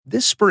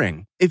This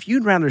spring, if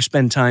you'd rather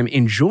spend time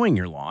enjoying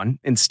your lawn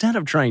instead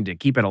of trying to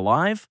keep it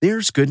alive,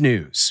 there's good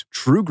news.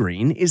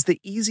 TruGreen is the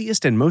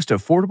easiest and most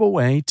affordable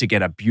way to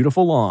get a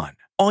beautiful lawn.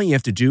 All you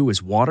have to do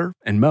is water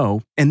and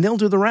mow, and they'll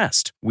do the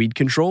rest. Weed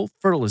control,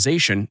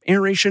 fertilization,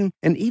 aeration,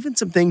 and even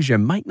some things you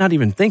might not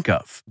even think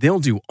of. They'll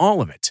do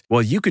all of it,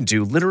 while you can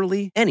do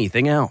literally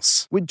anything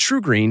else. With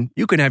TruGreen,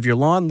 you can have your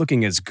lawn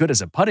looking as good as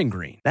a putting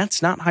green.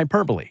 That's not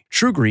hyperbole.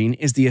 TruGreen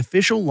is the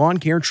official lawn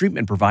care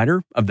treatment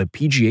provider of the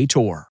PGA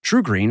Tour.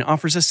 TruGreen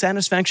offers a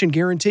satisfaction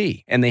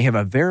guarantee, and they have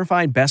a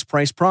verified best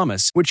price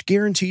promise, which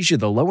guarantees you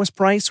the lowest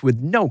price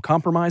with no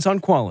compromise on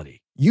quality.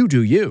 You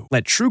do you.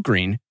 Let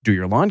TruGreen do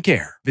your lawn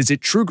care. Visit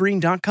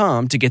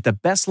TruGreen.com to get the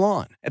best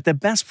lawn at the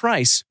best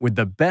price with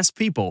the best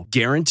people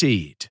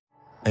guaranteed.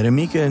 At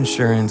Amica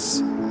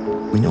Insurance,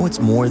 we know it's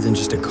more than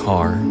just a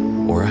car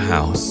or a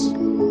house.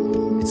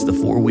 It's the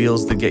four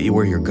wheels that get you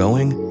where you're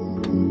going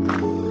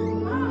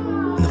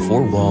and the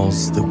four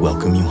walls that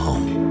welcome you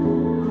home.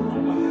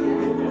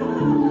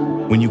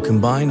 When you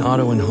combine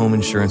auto and home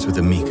insurance with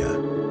Amica,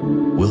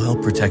 we'll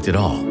help protect it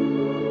all.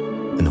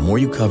 And the more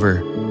you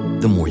cover,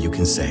 the more you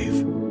can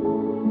save.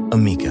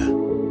 Amica.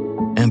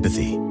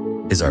 Empathy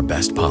is our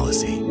best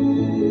policy.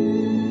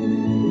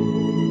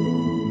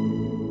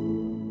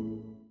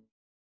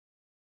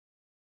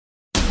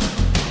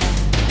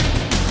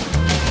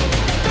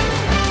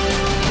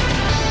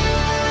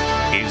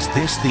 Is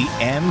this the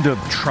end of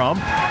Trump?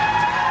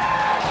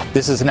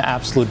 This is an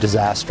absolute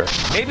disaster.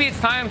 Maybe it's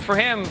time for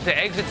him to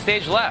exit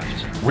stage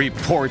left.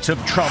 Reports of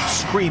Trump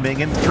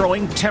screaming and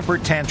throwing temper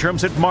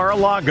tantrums at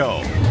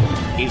Mar-a-Lago.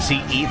 Is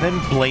he even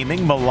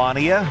blaming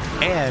Melania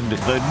and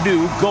the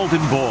new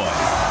Golden Boy?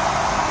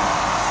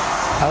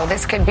 Oh,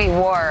 this could be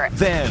war.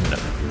 Then,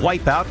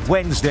 Wipeout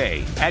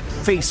Wednesday at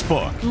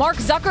Facebook. Mark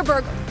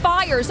Zuckerberg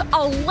fires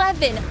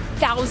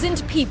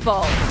 11,000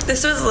 people.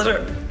 This was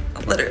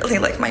literally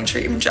like my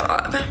dream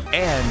job.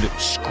 And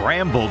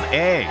scrambled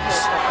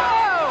eggs.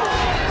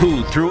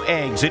 Who threw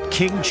eggs at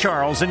King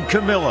Charles and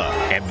Camilla?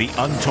 And the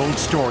untold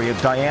story of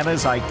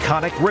Diana's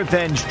iconic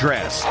revenge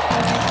dress.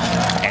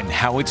 And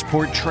how it's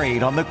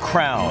portrayed on The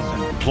Crown.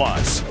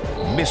 Plus,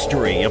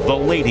 mystery of the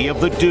Lady of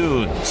the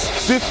Dunes.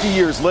 50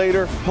 years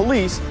later,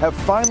 police have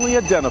finally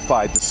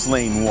identified the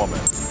slain woman.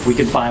 We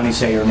can finally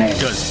say her name.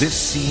 Does this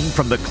scene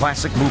from the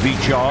classic movie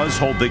Jaws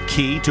hold the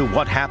key to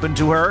what happened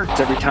to her?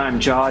 Every time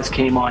Jaws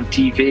came on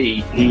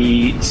TV,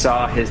 he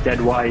saw his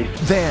dead wife.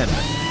 Then,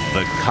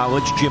 the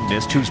college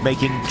gymnast who's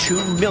making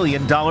 $2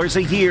 million a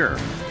year,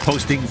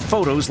 posting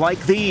photos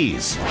like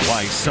these.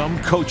 Why some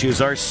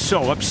coaches are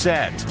so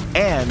upset.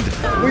 And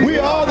we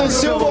are the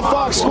Silver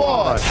Fox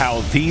Squad.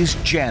 How these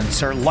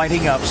gents are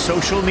lighting up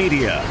social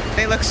media.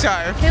 They look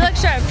sharp.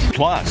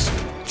 Plus,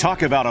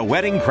 talk about a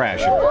wedding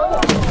crasher.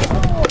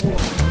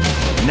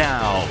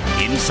 Now,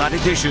 Inside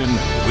Edition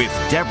with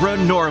Deborah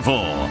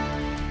Norville.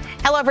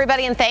 Hello,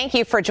 everybody, and thank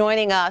you for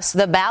joining us.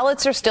 The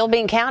ballots are still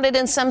being counted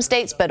in some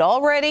states, but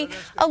already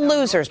a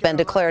loser's been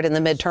declared in the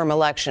midterm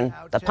election.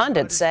 The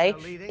pundits say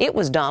it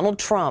was Donald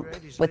Trump.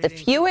 With a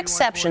few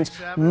exceptions,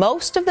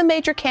 most of the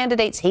major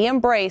candidates he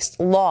embraced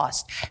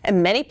lost.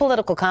 And many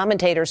political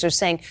commentators are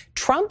saying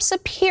Trump's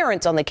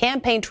appearance on the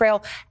campaign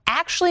trail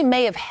actually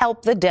may have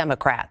helped the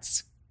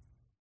Democrats.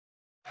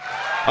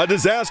 A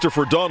disaster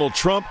for Donald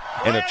Trump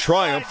and a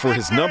triumph for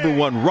his number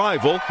one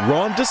rival,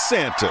 Ron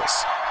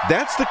DeSantis.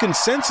 That's the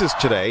consensus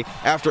today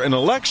after an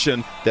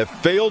election that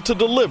failed to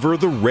deliver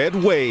the red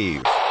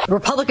wave.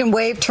 Republican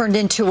wave turned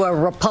into a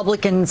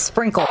Republican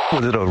sprinkle.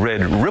 Was it a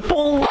red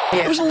ripple?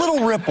 Yeah. It was a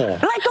little ripple.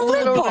 Like a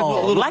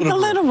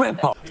little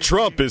ripple.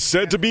 Trump is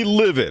said to be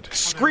livid,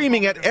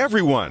 screaming at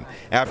everyone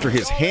after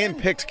his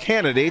hand-picked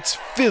candidates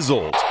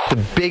fizzled.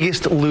 The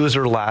biggest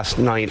loser last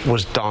night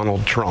was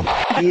Donald Trump.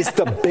 He's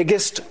the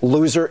biggest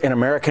loser in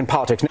American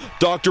politics.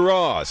 Dr.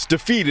 Oz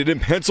defeated in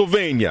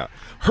Pennsylvania.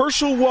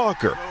 Herschel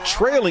Walker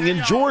trailing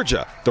in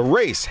Georgia. The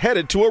race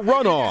headed to a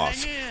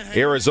runoff.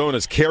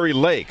 Arizona's Kari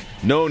Lake,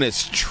 known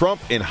as Trump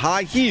in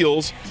high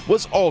heels,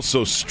 was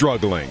also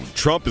struggling.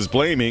 Trump is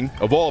blaming,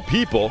 of all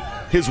people,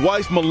 his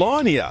wife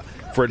Melania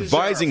for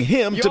advising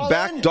him to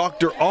back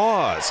Dr.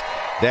 Oz.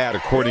 That,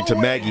 according to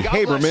Maggie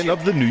Haberman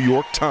of the New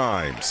York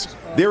Times.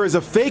 There is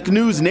a fake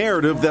news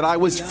narrative that I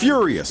was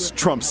furious,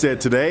 Trump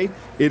said today.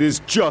 It is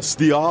just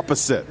the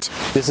opposite.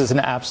 This is an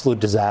absolute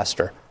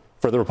disaster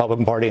for the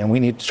Republican Party, and we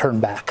need to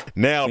turn back.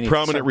 Now,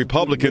 prominent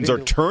Republicans are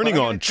turning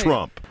on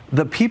Trump.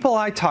 The people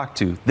I talk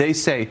to, they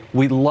say,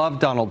 we love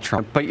Donald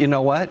Trump, but you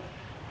know what?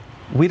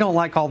 We don't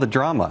like all the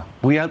drama.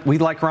 We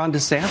like Ron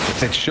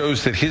DeSantis. It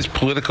shows that his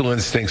political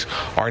instincts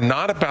are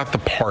not about the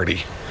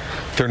party.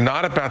 They're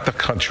not about the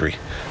country.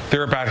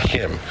 They're about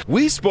him.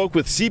 We spoke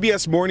with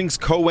CBS Morning's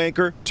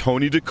co-anchor,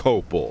 Tony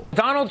Dokoupil.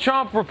 Donald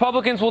Trump,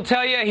 Republicans will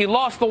tell you he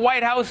lost the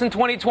White House in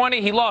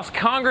 2020. He lost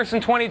Congress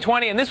in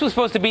 2020. And this was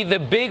supposed to be the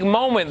big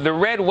moment, the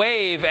red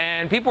wave.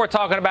 And people are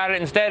talking about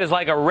it instead as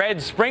like a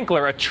red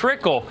sprinkler, a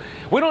trickle.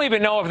 We don't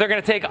even know if they're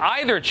going to take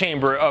either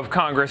chamber of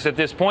Congress at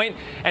this point.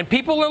 And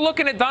people are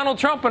looking at Donald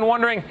Trump and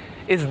wondering,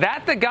 is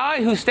that the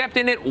guy who stepped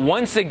in it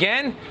once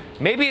again?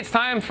 Maybe it's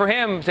time for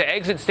him to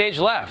exit stage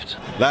left.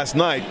 Last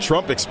night,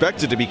 Trump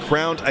expected to be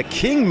crowned a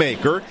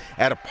kingmaker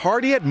at a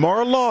party at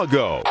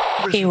Mar-a-Lago.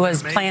 He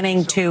was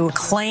planning to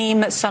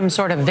claim some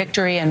sort of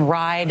victory and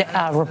ride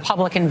a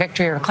Republican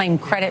victory or claim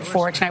credit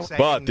for it tonight.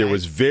 But there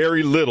was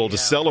very little to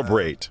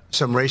celebrate.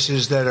 Some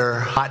races that are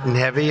hot and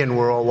heavy, and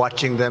we're all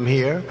watching them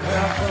here.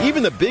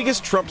 Even the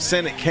biggest Trump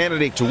Senate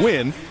candidate to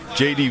win,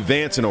 J.D.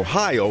 Vance in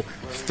Ohio,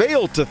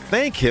 failed to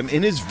thank him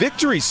in his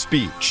victory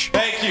speech.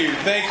 Thank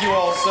you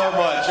all so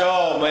much.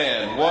 Oh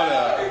man,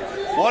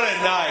 what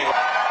a night.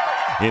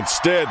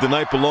 Instead, the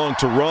night belonged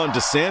to Ron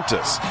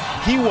DeSantis.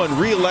 He won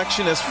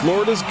re-election as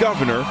Florida's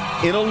governor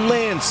in a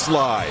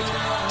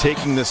landslide,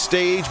 taking the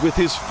stage with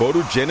his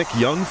photogenic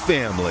young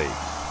family.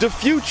 The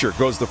future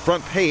goes the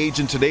front page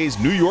in today's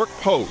New York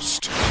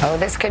Post. Oh,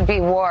 this could be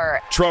war.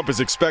 Trump is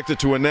expected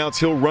to announce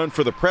he'll run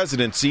for the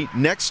presidency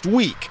next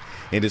week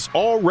and is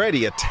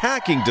already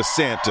attacking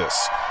DeSantis,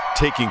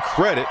 taking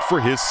credit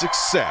for his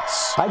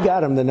success. I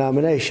got him the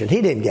nomination.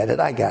 He didn't get it.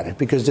 I got it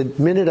because the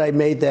minute I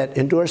made that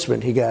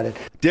endorsement, he got it.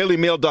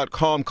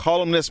 DailyMail.com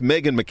columnist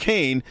Meghan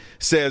McCain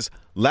says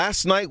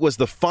last night was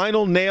the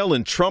final nail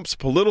in Trump's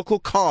political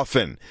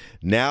coffin.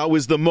 Now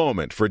is the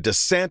moment for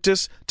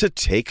DeSantis to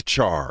take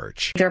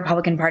charge. The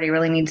Republican Party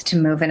really needs to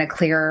move in a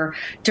clearer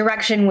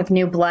direction with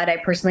new blood. I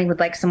personally would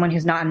like someone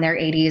who's not in their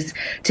 80s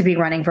to be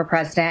running for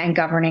president and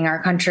governing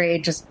our country.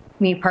 Just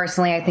me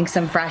personally, I think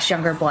some fresh,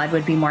 younger blood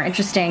would be more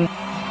interesting.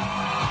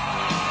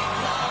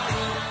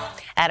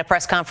 At a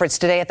press conference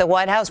today at the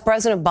White House,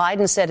 President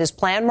Biden said his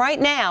plan right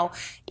now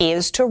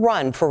is to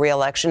run for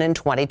re-election in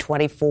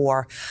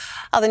 2024.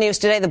 Other news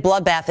today, the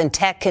bloodbath in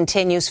tech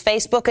continues.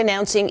 Facebook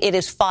announcing it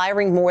is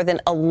firing more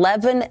than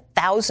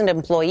 11,000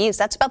 employees.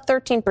 That's about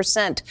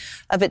 13%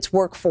 of its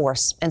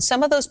workforce. And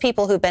some of those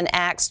people who've been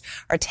axed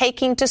are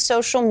taking to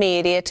social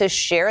media to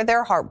share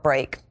their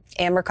heartbreak.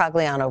 Ann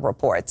Mercogliano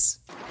reports.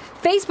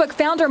 Facebook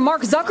founder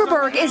Mark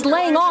Zuckerberg is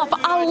laying off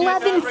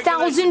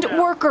 11,000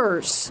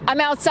 workers. I'm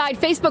outside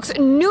Facebook's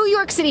New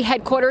York City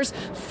headquarters.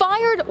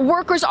 Fired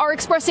workers are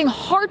expressing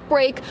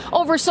heartbreak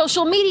over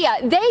social media.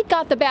 They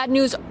got the bad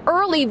news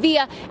early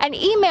via an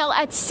email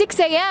at 6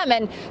 a.m.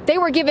 and they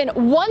were given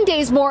 1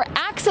 day more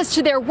access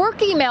to their work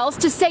emails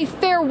to say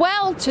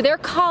farewell to their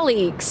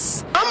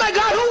colleagues. Oh my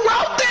God, who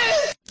wrote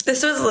this?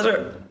 This was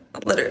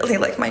literally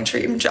like my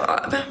dream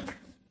job.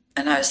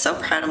 And I was so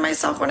proud of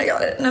myself when I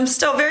got it. And I'm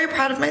still very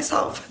proud of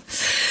myself.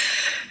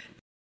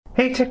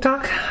 Hey,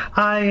 TikTok.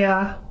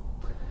 I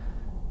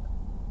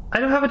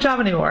don't have a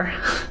job anymore.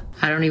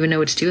 I don't even know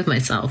what to do with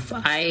myself.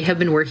 I have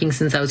been working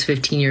since I was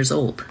 15 years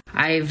old.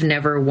 I've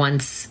never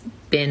once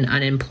been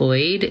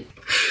unemployed.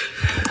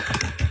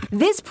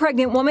 This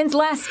pregnant woman's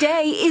last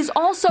day is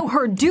also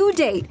her due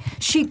date.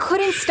 She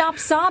couldn't stop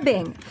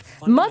sobbing.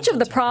 Much of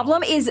the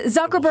problem is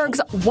Zuckerberg's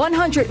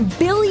 $100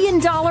 billion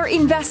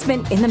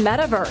investment in the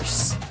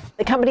metaverse.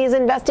 The company has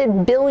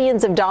invested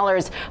billions of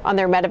dollars on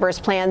their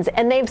metaverse plans,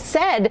 and they've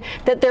said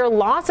that their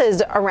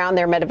losses around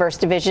their metaverse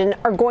division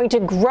are going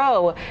to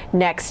grow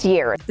next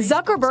year.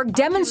 Zuckerberg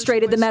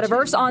demonstrated the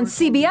metaverse on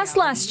CBS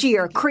last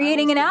year,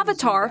 creating an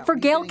avatar for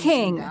Gayle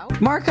King.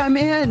 Mark, I'm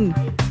in.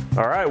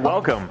 All right,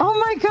 welcome. Oh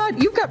my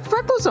God, you've got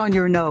freckles on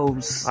your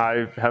nose.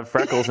 I have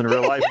freckles in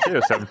real life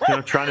too, so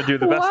I'm trying to do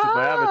the best of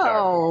my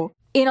avatar.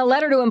 In a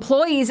letter to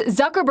employees,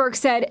 Zuckerberg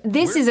said,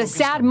 "This is a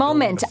sad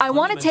moment. I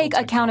want to take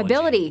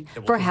accountability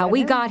for how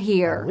we got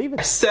here."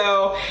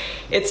 So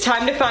it's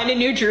time to find a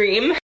new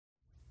dream.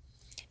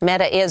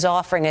 Meta is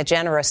offering a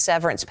generous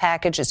severance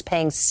package. It's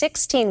paying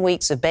 16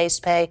 weeks of base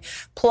pay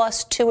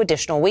plus 2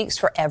 additional weeks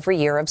for every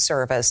year of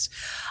service.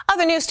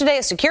 Other news today,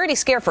 a security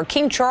scare for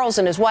King Charles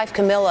and his wife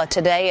Camilla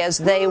today as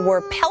they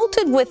were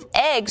pelted with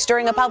eggs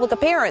during a public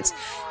appearance.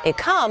 It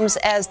comes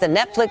as the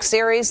Netflix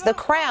series The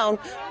Crown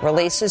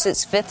releases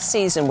its 5th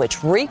season,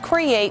 which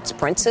recreates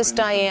Princess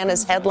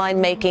Diana's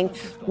headline-making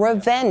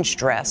revenge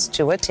dress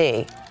to a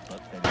T.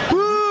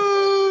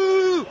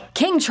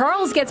 King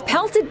Charles gets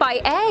pelted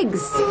by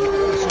eggs.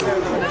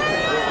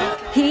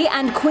 He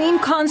and Queen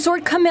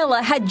Consort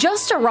Camilla had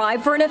just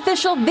arrived for an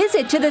official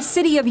visit to the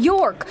city of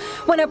York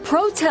when a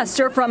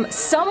protester from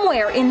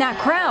somewhere in that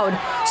crowd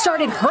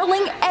started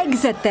hurling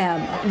eggs at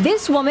them.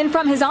 This woman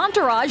from his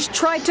entourage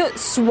tried to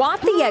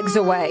swat the eggs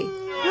away.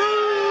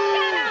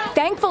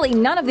 Thankfully,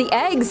 none of the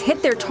eggs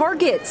hit their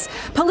targets.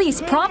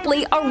 Police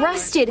promptly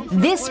arrested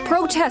this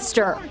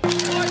protester.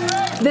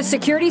 The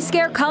security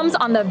scare comes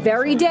on the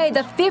very day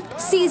the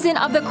 5th season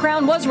of The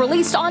Crown was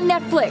released on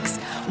Netflix.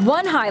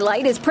 One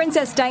highlight is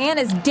Princess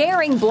Diana's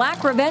daring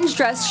black revenge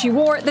dress she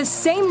wore the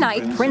same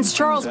night Prince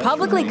Charles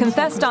publicly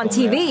confessed on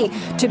TV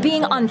to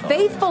being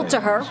unfaithful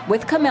to her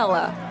with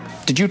Camilla.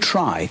 Did you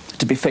try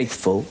to be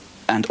faithful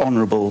and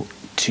honourable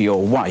to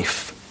your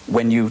wife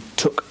when you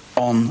took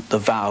on the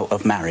vow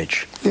of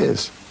marriage?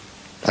 Yes,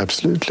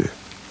 absolutely.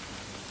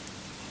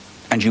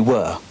 And you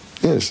were?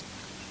 Yes.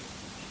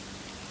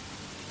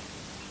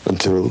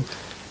 Until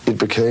it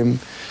became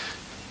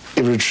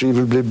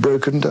irretrievably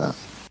broken down.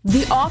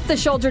 The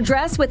off-the-shoulder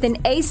dress with an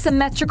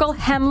asymmetrical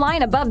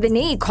hemline above the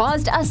knee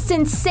caused a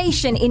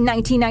sensation in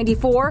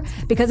 1994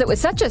 because it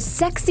was such a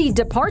sexy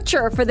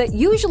departure for the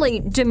usually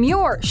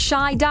demure,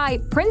 shy-die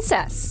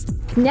princess.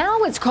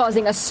 Now it's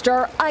causing a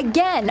stir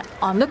again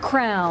on The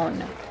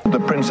Crown. The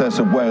Princess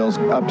of Wales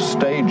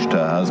upstaged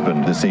her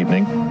husband this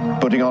evening,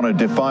 putting on a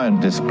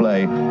defiant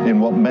display in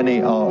what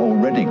many are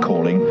already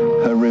calling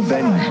her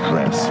revenge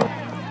dress.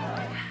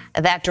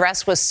 That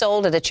dress was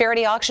sold at a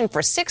charity auction for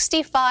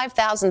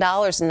 $65,000 in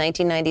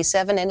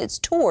 1997, and it's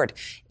toured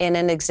in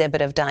an exhibit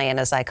of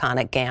Diana's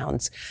iconic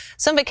gowns.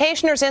 Some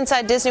vacationers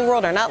inside Disney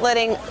World are not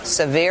letting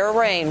severe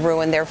rain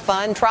ruin their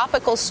fun.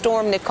 Tropical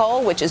storm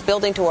Nicole, which is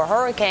building to a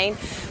hurricane,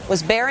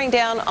 was bearing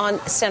down on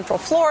central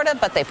Florida,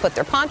 but they put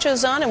their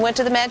ponchos on and went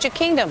to the Magic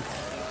Kingdom.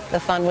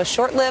 The fun was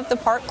short-lived. The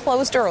park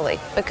closed early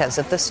because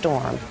of the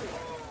storm.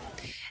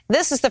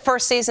 This is the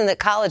first season that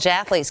college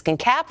athletes can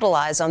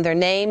capitalize on their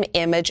name,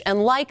 image,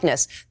 and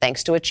likeness,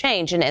 thanks to a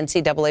change in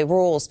NCAA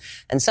rules.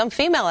 And some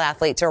female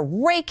athletes are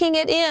raking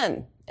it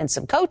in, and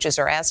some coaches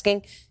are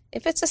asking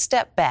if it's a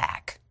step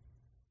back.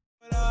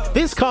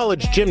 This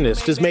college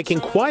gymnast is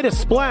making quite a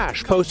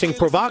splash, posting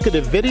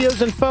provocative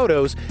videos and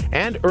photos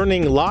and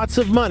earning lots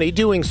of money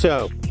doing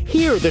so.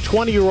 Here, the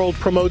 20-year-old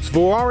promotes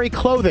Vuori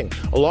clothing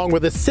along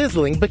with a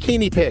sizzling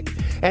bikini pic.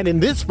 And in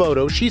this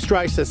photo, she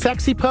strikes a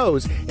sexy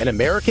pose in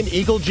American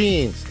Eagle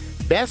jeans.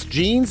 Best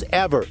jeans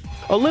ever.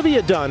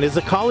 Olivia Dunn is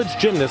a college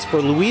gymnast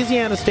for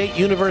Louisiana State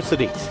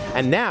University.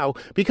 And now,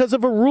 because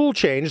of a rule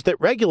change that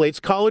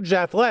regulates college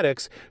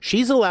athletics,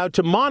 she's allowed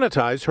to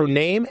monetize her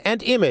name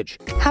and image.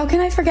 How can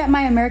I forget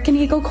my American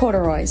Eagle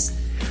corduroys?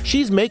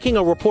 She's making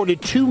a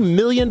reported $2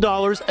 million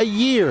a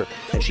year,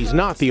 and she's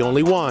not the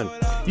only one.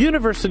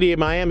 University of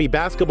Miami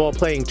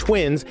basketball-playing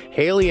twins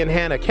Haley and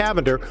Hannah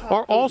Cavender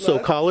are also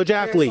college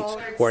athletes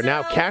who are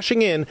now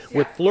cashing in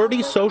with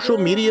flirty social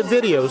media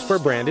videos for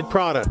branded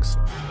products.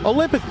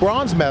 Olympic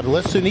bronze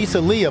medalist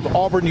Sunisa Lee of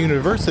Auburn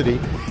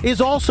University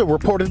is also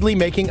reportedly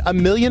making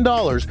 $1 million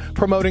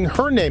promoting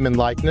her name and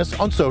likeness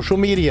on social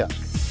media.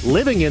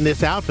 Living in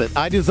this outfit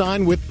I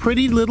designed with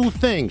pretty little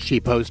thing, she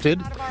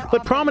posted.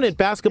 But prominent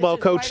basketball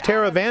coach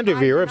Tara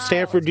Vanderveer of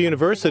Stanford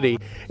University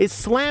is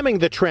slamming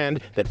the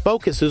trend that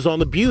focuses on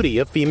the beauty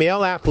of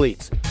female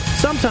athletes.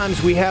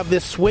 Sometimes we have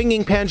this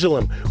swinging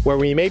pendulum where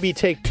we maybe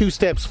take 2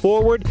 steps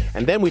forward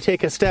and then we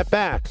take a step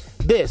back.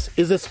 This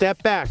is a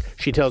step back,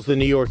 she tells the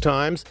New York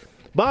Times.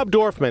 Bob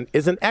Dorfman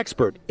is an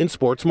expert in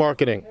sports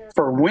marketing.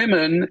 For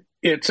women,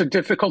 it's a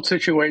difficult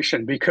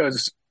situation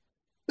because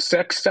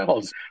sex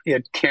sells.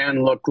 It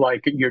can look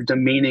like you're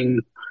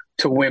demeaning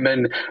to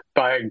women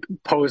by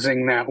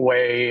posing that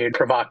way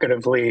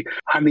provocatively.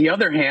 On the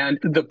other hand,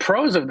 the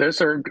pros of this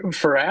are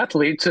for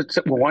athletes, it's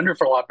a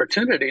wonderful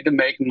opportunity to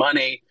make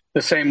money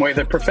the same way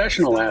that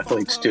professional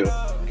athletes do.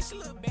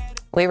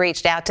 We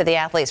reached out to the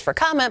athletes for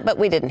comment, but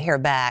we didn't hear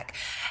back.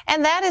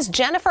 And that is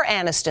Jennifer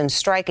Aniston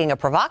striking a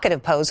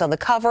provocative pose on the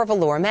cover of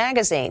Allure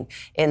magazine.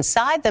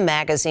 Inside the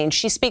magazine,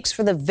 she speaks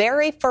for the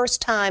very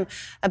first time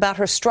about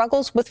her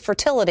struggles with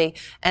fertility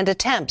and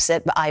attempts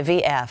at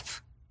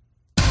IVF.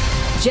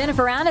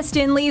 Jennifer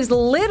Aniston leaves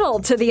little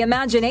to the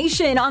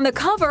imagination on the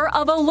cover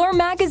of Allure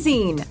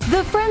magazine.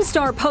 The Friends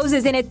star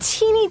poses in a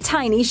teeny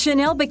tiny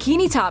Chanel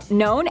bikini top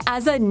known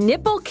as a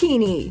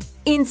nipple-kini.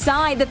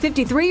 Inside, the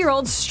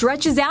 53-year-old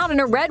stretches out in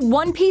a red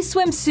one-piece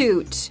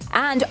swimsuit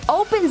and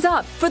opens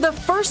up for the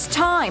first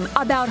time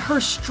about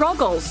her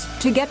struggles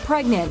to get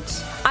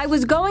pregnant. I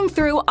was going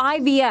through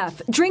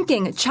IVF,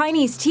 drinking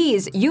Chinese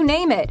teas, you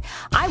name it.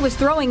 I was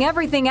throwing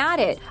everything at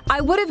it.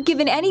 I would have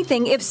given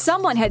anything if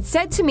someone had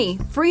said to me,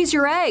 freeze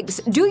your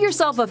eggs, do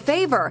yourself a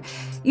favor.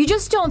 You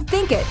just don't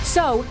think it.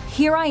 So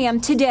here I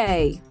am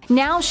today.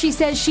 Now she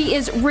says she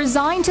is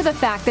resigned to the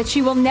fact that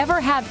she will never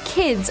have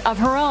kids of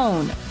her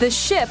own. The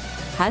ship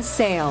has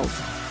sailed.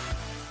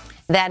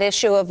 That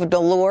issue of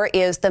Allure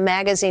is the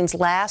magazine's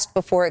last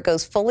before it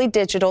goes fully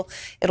digital.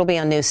 It'll be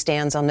on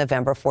newsstands on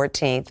November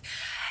 14th.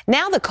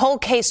 Now the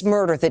cold case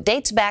murder that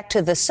dates back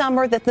to the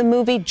summer that the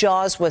movie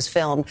Jaws was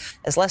filmed.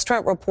 As Les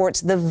Trent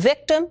reports, the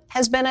victim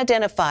has been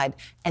identified,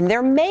 and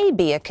there may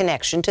be a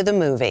connection to the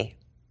movie.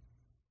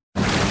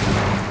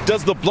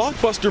 Does the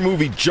blockbuster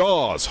movie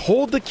Jaws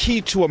hold the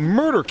key to a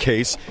murder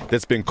case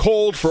that's been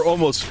cold for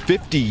almost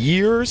 50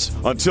 years?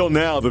 Until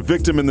now, the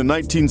victim in the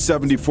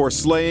 1974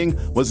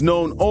 slaying was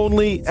known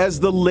only as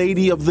the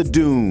Lady of the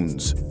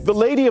Dunes. The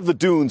Lady of the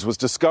Dunes was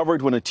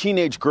discovered when a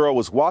teenage girl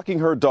was walking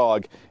her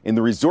dog in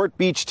the resort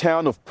beach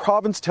town of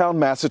Provincetown,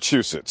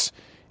 Massachusetts.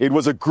 It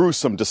was a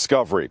gruesome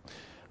discovery.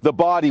 The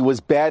body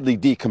was badly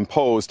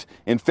decomposed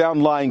and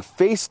found lying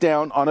face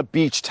down on a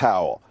beach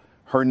towel.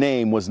 Her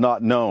name was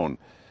not known.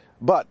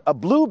 But a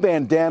blue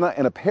bandana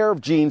and a pair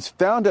of jeans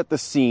found at the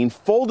scene,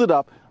 folded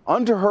up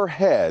under her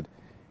head,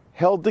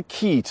 held the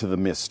key to the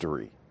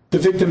mystery. The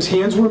victim's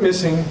hands were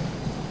missing,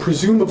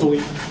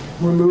 presumably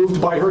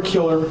removed by her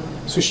killer,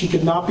 so she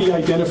could not be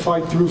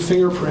identified through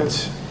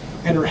fingerprints.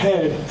 and her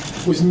head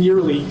was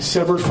nearly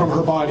severed from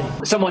her body.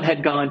 Someone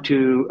had gone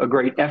to a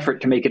great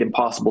effort to make it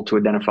impossible to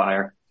identify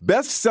her.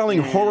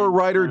 Best-selling horror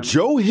writer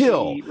Joe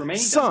Hill,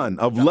 son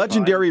of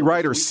legendary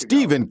writer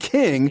Stephen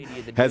King,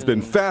 has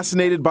been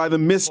fascinated by the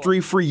mystery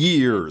for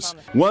years.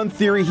 One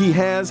theory he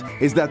has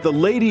is that the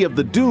Lady of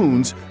the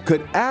Dunes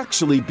could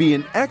actually be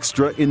an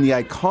extra in the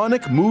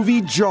iconic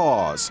movie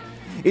Jaws.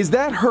 Is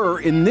that her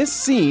in this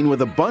scene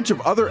with a bunch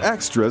of other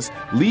extras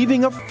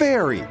leaving a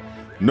ferry?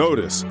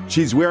 Notice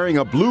she's wearing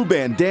a blue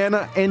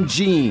bandana and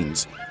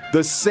jeans,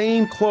 the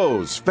same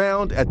clothes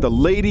found at the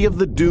Lady of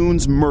the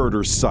Dunes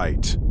murder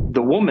site.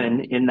 The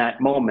woman in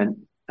that moment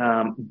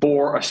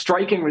bore a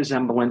striking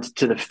resemblance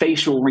to the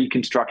facial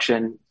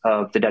reconstruction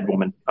of the dead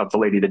woman of the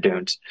Lady of the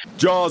Dunes.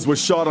 Jaws was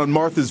shot on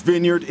Martha's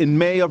Vineyard in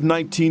May of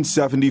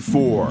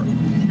 1974.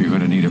 You're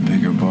going to need a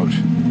bigger boat.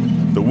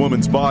 The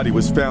woman's body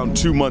was found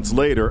 2 months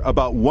later,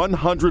 about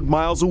 100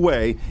 miles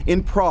away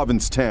in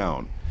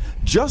Provincetown.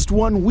 Just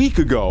 1 week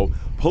ago,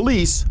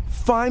 police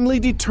finally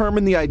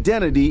determined the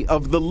identity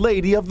of the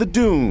Lady of the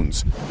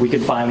Dunes. We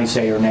could finally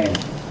say her name.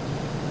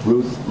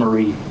 Ruth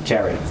Marie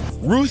Terry.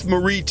 Ruth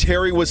Marie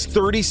Terry was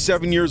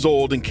 37 years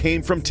old and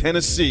came from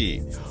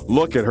Tennessee.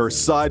 Look at her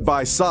side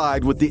by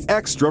side with the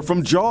extra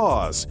from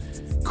Jaws.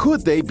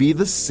 Could they be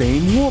the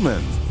same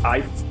woman?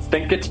 I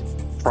think it's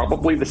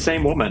probably the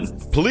same woman.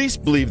 Police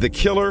believe the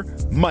killer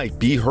might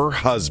be her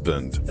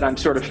husband. I'm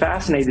sort of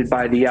fascinated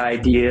by the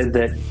idea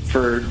that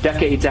for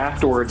decades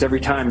afterwards,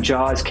 every time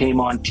Jaws came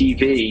on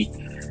TV,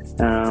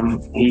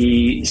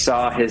 he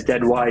saw his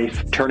dead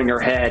wife turning her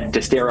head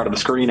to stare out of the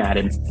screen at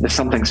him. There's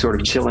something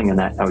sort of chilling in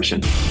that notion.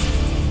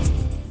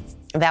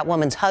 That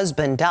woman's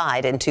husband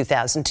died in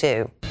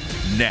 2002.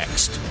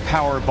 Next,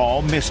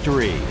 Powerball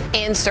mystery.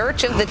 In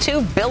search of the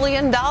 $2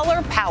 billion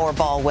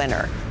Powerball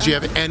winner. Do you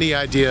have any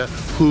idea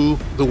who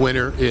the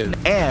winner is?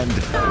 And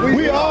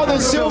we are the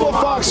Silver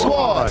Fox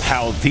Squad.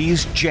 How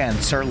these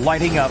gents are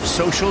lighting up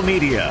social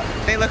media.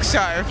 They look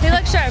sharp.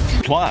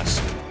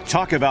 Plus,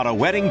 talk about a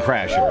wedding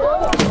crasher.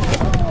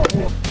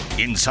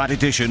 Inside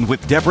Edition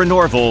with Deborah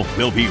Norville.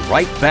 We'll be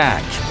right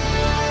back.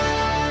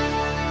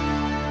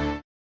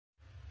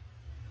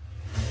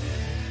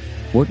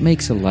 What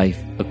makes a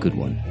life a good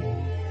one?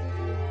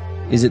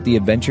 Is it the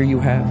adventure you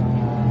have?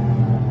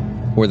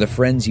 Or the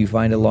friends you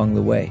find along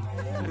the way?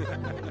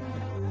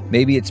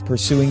 Maybe it's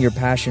pursuing your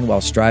passion while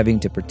striving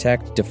to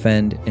protect,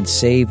 defend, and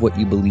save what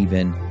you believe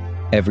in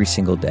every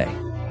single day.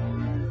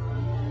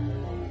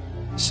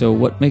 So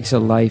what makes a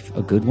life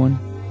a good one?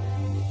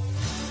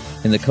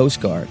 In the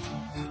Coast Guard,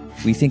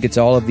 we think it's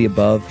all of the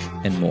above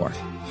and more.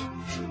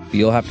 But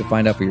you'll have to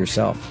find out for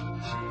yourself.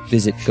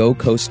 Visit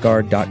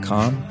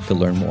gocoastguard.com to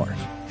learn more.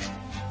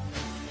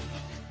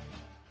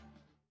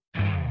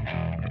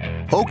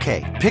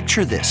 Okay,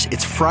 picture this.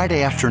 It's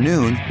Friday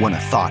afternoon when a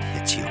thought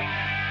hits you.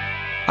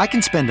 I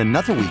can spend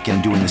another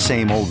weekend doing the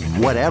same old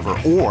whatever,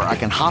 or I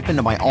can hop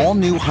into my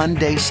all-new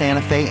Hyundai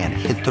Santa Fe and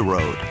hit the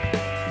road.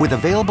 With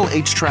available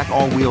H-Track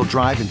all-wheel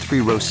drive and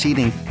 3-row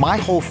seating, my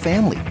whole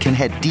family can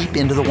head deep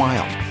into the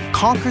wild.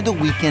 Conquer the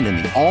weekend in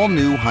the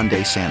all-new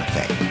Hyundai Santa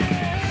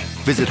Fe.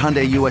 Visit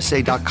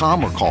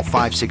HyundaiUSA.com or call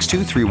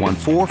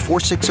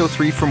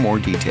 562-314-4603 for more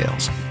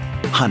details.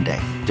 Hyundai,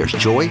 there's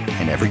joy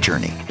in every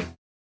journey.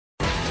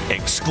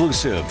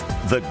 Exclusive.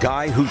 The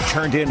guy who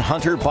turned in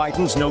Hunter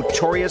Biden's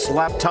notorious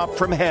laptop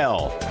from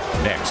hell.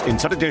 Next,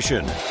 Inside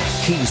Edition.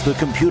 He's the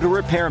computer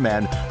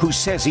repairman who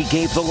says he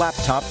gave the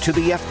laptop to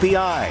the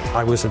FBI.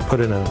 I was put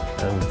in a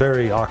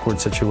very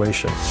awkward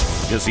situation.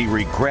 Does he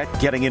regret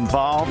getting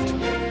involved?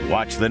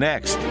 Watch the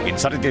next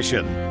Inside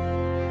Edition.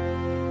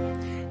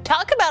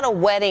 Talk about a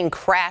wedding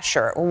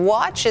crasher.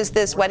 Watch as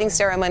this wedding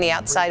ceremony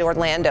outside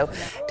Orlando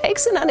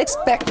takes an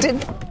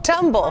unexpected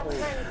tumble.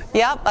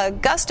 Yep, a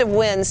gust of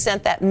wind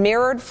sent that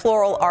mirrored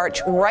floral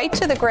arch right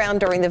to the ground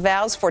during the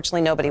vows.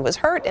 Fortunately, nobody was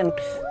hurt, and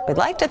we'd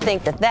like to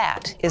think that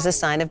that is a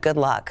sign of good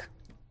luck.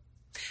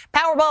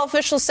 Powerball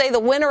officials say the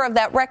winner of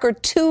that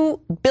record $2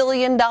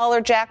 billion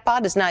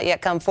jackpot has not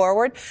yet come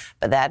forward,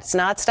 but that's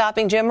not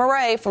stopping Jim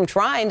Murray from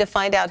trying to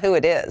find out who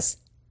it is.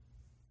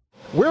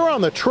 We're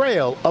on the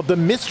trail of the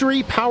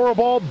mystery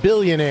Powerball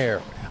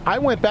billionaire. I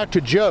went back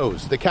to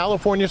Joe's, the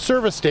California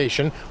service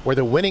station, where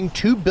the winning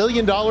 $2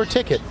 billion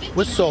ticket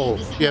was sold.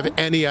 Do you have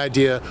any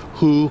idea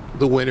who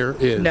the winner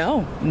is?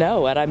 No,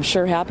 and I'm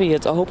sure happy. I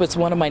hope it's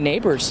one of my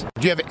neighbors.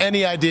 Do you have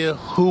any idea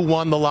who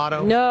won the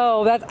lotto?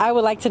 No, I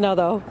would like to know,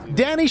 though.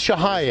 Danny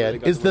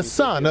Shahayed is the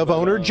son of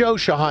owner Joe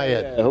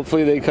Shahayed. Yeah,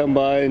 hopefully they come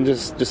by and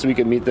just so we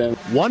can meet them.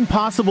 One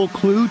possible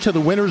clue to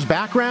the winner's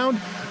background?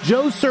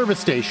 Joe's service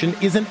station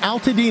is in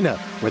Altadena,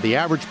 where the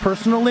average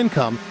personal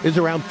income is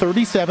around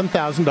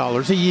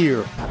 $37,000 a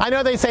year. I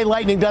know they say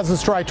lightning doesn't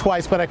strike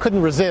twice, but I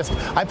couldn't resist.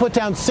 I put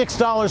down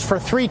 $6 for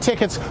 3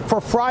 tickets for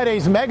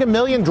Friday's Mega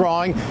Million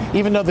drawing,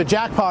 even though the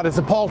jackpot is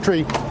a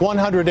paltry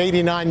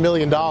 $189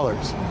 million.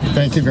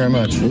 Thank you very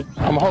much.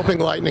 I'm hoping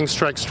lightning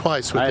strikes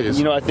twice with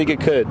these. I think it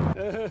could.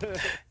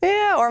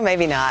 Yeah, or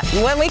maybe not.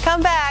 When we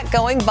come back,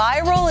 going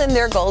viral in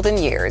their golden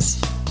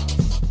years.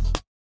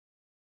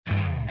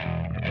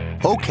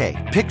 Okay,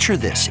 picture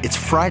this. It's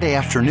Friday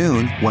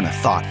afternoon when a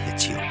thought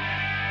hits you.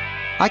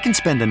 I can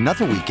spend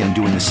another weekend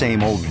doing the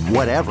same old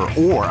whatever,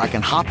 or I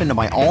can hop into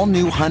my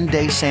all-new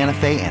Hyundai Santa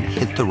Fe and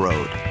hit the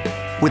road.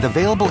 With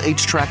available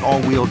H-Track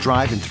all-wheel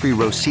drive and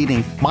 3-row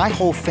seating, my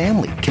whole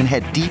family can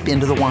head deep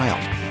into the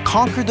wild.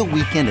 Conquer the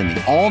weekend in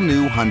the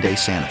all-new Hyundai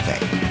Santa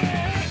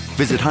Fe.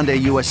 Visit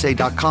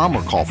HyundaiUSA.com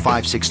or call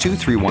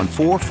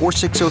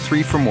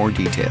 562-314-4603 for more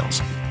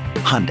details.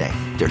 Hyundai,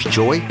 there's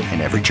joy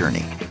in every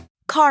journey.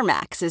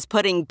 CarMax is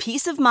putting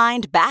peace of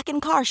mind back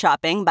in car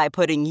shopping by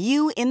putting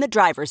you in the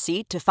driver's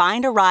seat to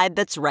find a ride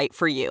that's right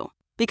for you.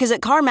 Because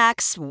at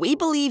CarMax, we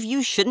believe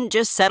you shouldn't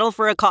just settle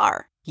for a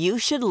car. You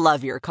should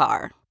love your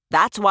car.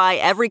 That's why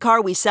every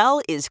car we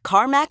sell is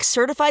CarMax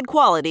certified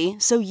quality,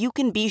 so you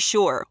can be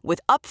sure with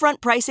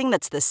upfront pricing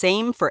that's the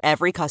same for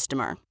every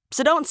customer.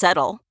 So don't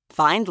settle.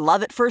 Find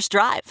love at first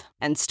drive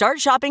and start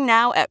shopping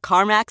now at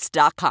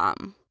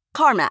CarMax.com.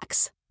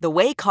 CarMax, the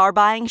way car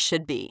buying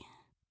should be.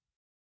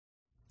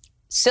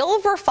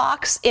 Silver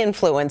Fox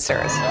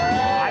influencers.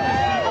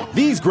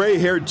 These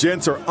gray-haired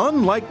gents are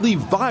unlikely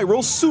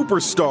viral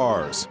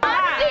superstars.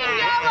 I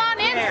see y'all on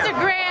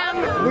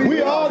Instagram.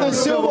 We are the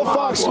Silver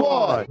Fox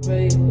Squad.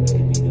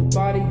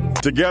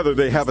 Together,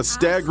 they have a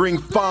staggering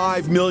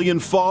 5 million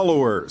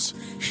followers.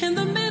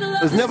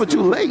 It's never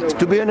too late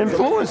to be an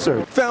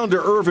influencer.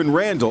 Founder Irvin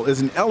Randall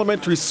is an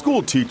elementary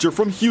school teacher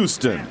from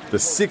Houston. The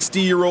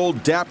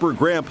 60-year-old dapper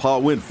grandpa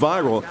went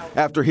viral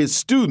after his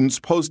students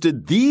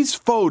posted these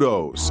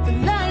photos.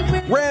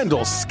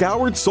 Randall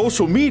scoured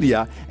social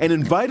media and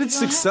invited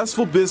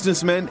successful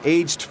businessmen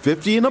aged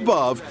 50 and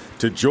above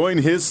to join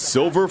his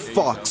Silver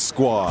Fox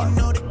Squad.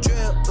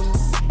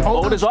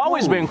 Oh, it has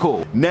always been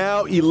cool.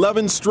 Now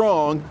 11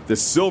 strong, the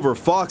Silver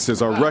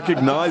Foxes are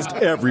recognized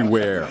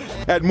everywhere.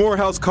 At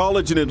Morehouse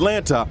College in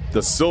Atlanta,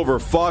 the Silver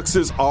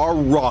Foxes are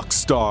rock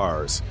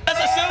stars. That's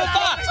a Silver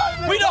Fox.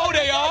 We know who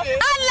they are.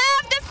 I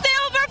love the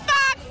Silver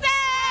Foxes.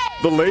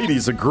 The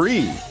ladies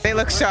agree. They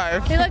look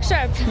sharp. They look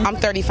sharp. I'm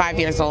 35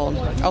 years old,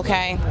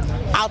 okay?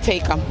 I'll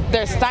take them.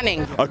 They're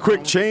stunning. A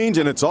quick change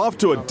and it's off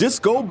to a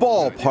disco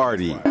ball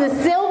party. The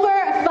Silver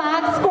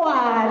Fox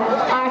Squad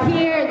are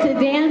here to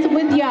dance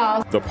with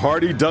y'all. The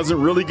party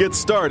doesn't really get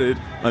started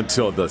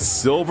until the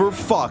Silver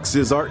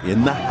Foxes are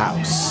in the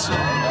house.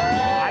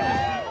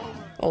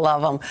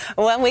 Love them.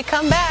 When we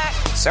come back,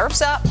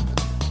 Surf's Up.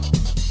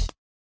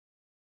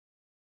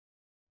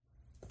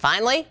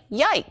 Finally,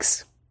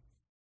 yikes.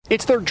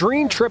 It's their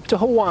dream trip to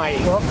Hawaii.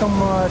 Welcome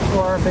to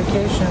our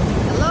vacation.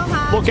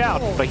 Aloha. Look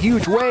out, a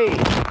huge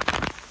wave.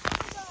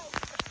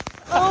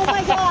 Oh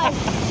my God.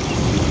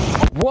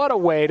 What a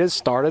way to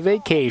start a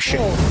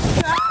vacation.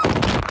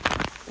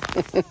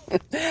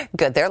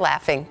 Good, they're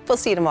laughing. We'll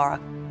see you tomorrow.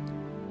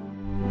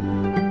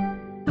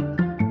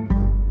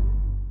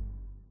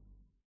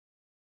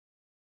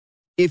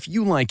 If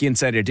you like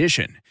Inside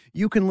Edition,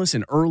 you can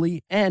listen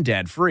early and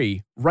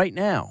ad-free right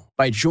now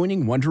by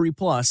joining Wondery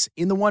Plus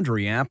in the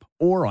Wondery app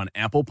or on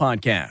Apple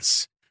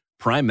Podcasts.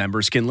 Prime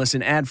members can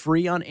listen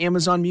ad-free on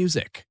Amazon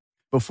Music.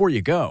 Before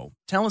you go,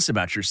 tell us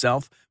about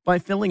yourself by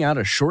filling out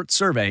a short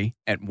survey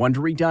at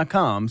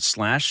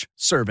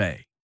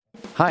Wondery.com/survey.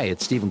 Hi,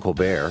 it's Stephen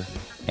Colbert,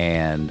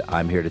 and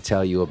I'm here to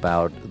tell you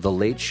about The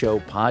Late Show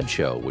Pod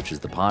Show, which is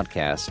the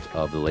podcast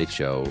of The Late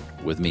Show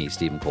with me,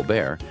 Stephen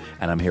Colbert,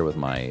 and I'm here with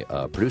my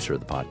producer of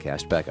the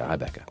podcast, Becca. Hi,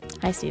 Becca.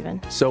 Hi, Stephen.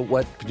 So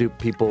what do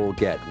people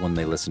get when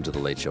they listen to The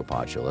Late Show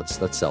Pod Show?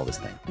 Let's sell this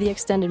thing. The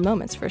extended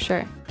moments, for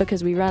sure,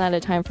 because we run out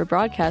of time for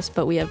broadcast,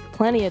 but we have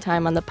plenty of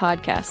time on the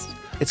podcast.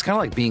 It's kind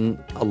of like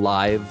being a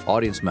live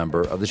audience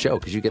member of the show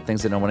because you get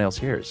things that no one else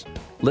hears.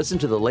 Listen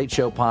to The Late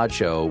Show Pod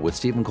Show with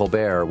Stephen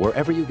Colbert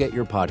wherever you get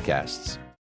your podcasts.